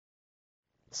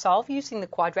Solve using the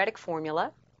quadratic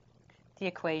formula. The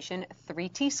equation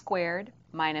 3t squared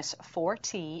minus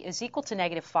 4t is equal to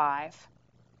negative 5.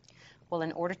 Well,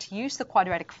 in order to use the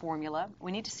quadratic formula,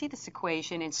 we need to see this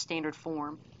equation in standard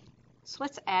form. So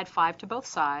let's add 5 to both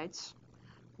sides,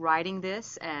 writing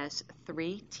this as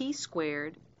 3t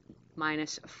squared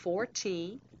minus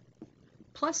 4t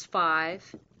plus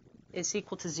 5 is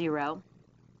equal to 0.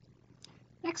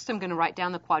 Next, I'm going to write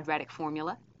down the quadratic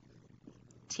formula.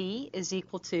 T is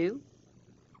equal to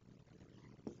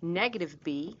negative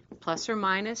b plus or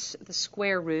minus the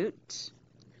square root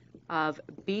of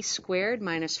b squared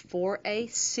minus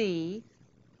 4ac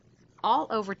all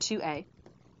over 2a.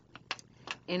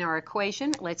 In our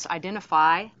equation, let's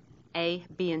identify a,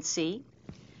 b, and c.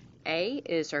 A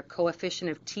is our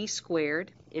coefficient of t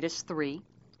squared. It is 3.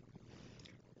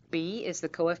 B is the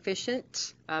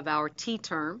coefficient of our t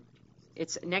term.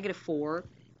 It's negative 4.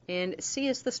 And c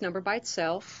is this number by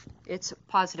itself. It's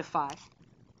positive 5.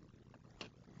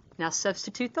 Now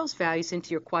substitute those values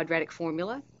into your quadratic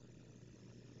formula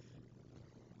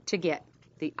to get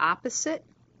the opposite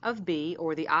of b,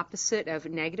 or the opposite of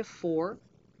negative 4,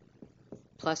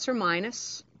 plus or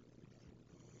minus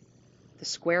the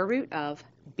square root of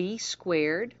b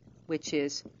squared, which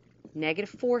is negative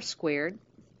 4 squared,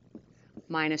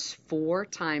 minus 4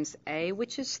 times a,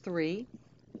 which is 3,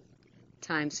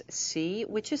 times c,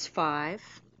 which is 5,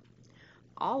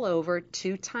 all over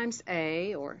 2 times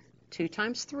a, or 2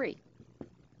 times 3.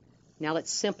 Now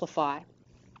let's simplify.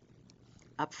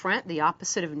 Up front, the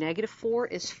opposite of negative 4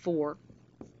 is 4,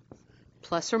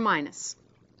 plus or minus.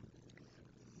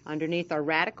 Underneath our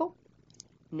radical,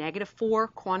 negative 4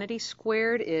 quantity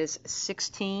squared is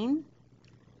 16,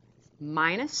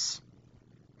 minus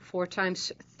 4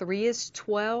 times 3 is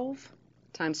 12,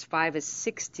 times 5 is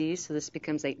 60, so this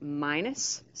becomes a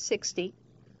minus 60,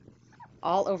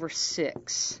 all over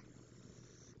 6.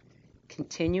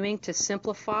 Continuing to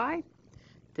simplify,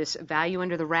 this value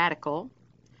under the radical,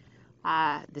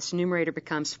 this numerator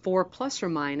becomes 4 plus or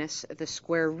minus the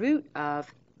square root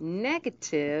of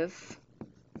negative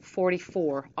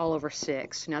 44 all over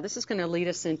 6. Now this is going to lead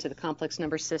us into the complex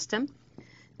number system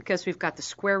because we've got the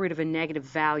square root of a negative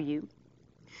value.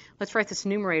 Let's write this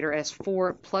numerator as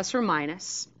 4 plus or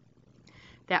minus.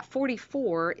 That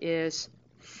 44 is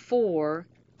 4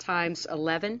 times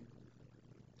 11.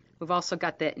 We've also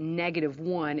got that negative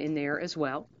 1 in there as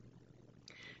well.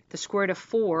 The square root of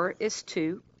 4 is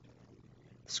 2.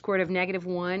 The square root of negative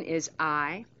 1 is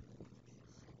I.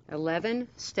 11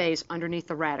 stays underneath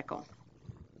the radical.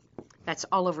 That's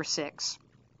all over 6.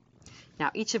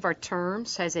 Now each of our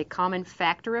terms has a common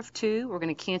factor of 2. We're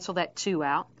going to cancel that 2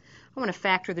 out. I want to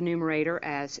factor the numerator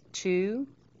as 2i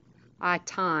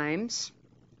times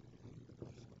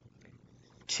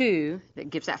 2, that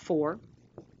gives that 4,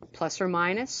 plus or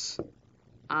minus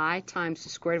I times the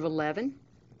square root of 11,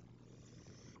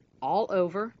 all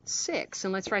over 6.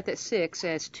 And let's write that 6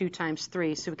 as 2 times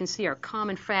 3, so we can see our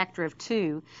common factor of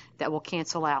 2 that will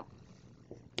cancel out.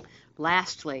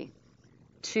 Lastly,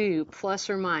 2 plus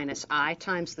or minus I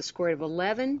times the square root of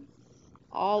 11,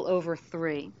 all over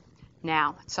 3.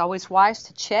 Now, it's always wise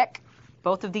to check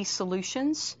both of these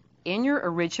solutions in your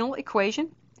original equation,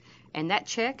 and that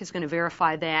check is going to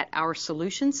verify that our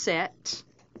solution set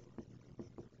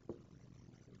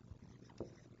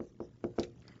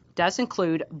does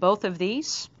include both of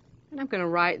these, and I'm going to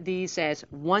write these as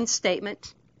one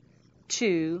statement,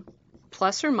 2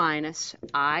 plus or minus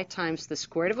I times the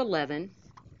square root of 11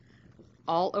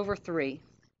 all over 3,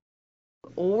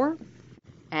 or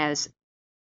as